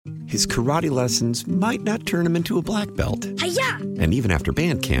His karate lessons might not turn him into a black belt. Hi-ya! And even after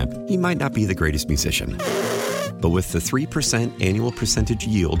band camp, he might not be the greatest musician. But with the 3% annual percentage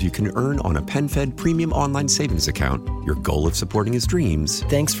yield you can earn on a PenFed premium online savings account, your goal of supporting his dreams...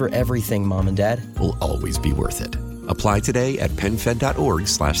 Thanks for everything, Mom and Dad. ...will always be worth it. Apply today at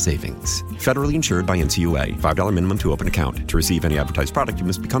PenFed.org/savings. Federally insured by NCUA. $5 minimum to open account. To receive any advertised product, you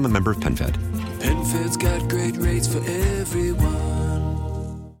must become a member of PenFed. PenFed's got great rates for everyone.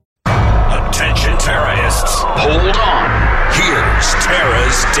 Attention terrorists, hold on. Here's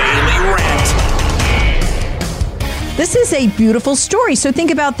Tara's Daily Rant. This is a beautiful story, so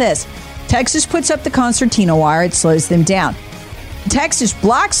think about this. Texas puts up the concertina wire. It slows them down. Texas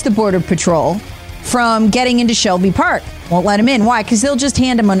blocks the Border Patrol from getting into Shelby Park. Won't let them in. Why? Because they'll just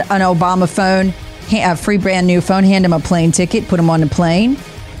hand them an Obama phone, a free brand new phone, hand them a plane ticket, put them on the plane.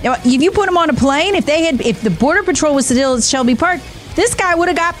 Now, if you put them on a plane, if the Border Patrol was still at Shelby Park, this guy would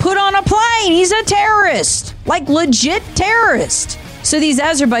have got put on a plane. He's a terrorist, like legit terrorist. So these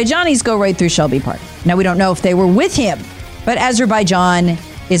Azerbaijanis go right through Shelby Park. Now, we don't know if they were with him, but Azerbaijan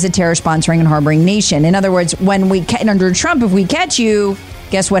is a terror-sponsoring and harboring nation. In other words, when under Trump, if we catch you,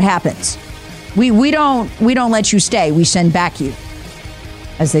 guess what happens? We don't let you stay. We send back you.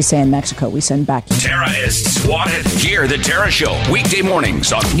 As they say in Mexico, we send back you. Terrorists wanted. Hear the Tara Show weekday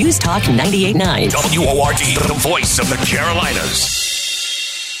mornings on News Talk 98.9. WORD, the voice of the Carolinas.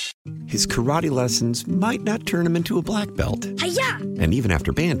 His karate lessons might not turn him into a black belt. Hi-ya! And even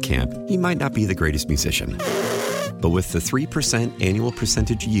after band camp, he might not be the greatest musician. But with the 3% annual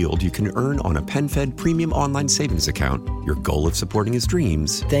percentage yield you can earn on a PenFed premium online savings account, your goal of supporting his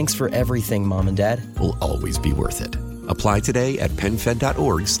dreams... Thanks for everything, Mom and Dad. ...will always be worth it. Apply today at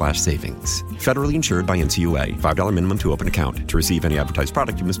PenFed.org/savings. Federally insured by NCUA. $5 minimum to open account. To receive any advertised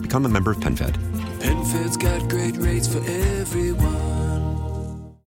product, you must become a member of PenFed. PenFed's got great rates for everyone.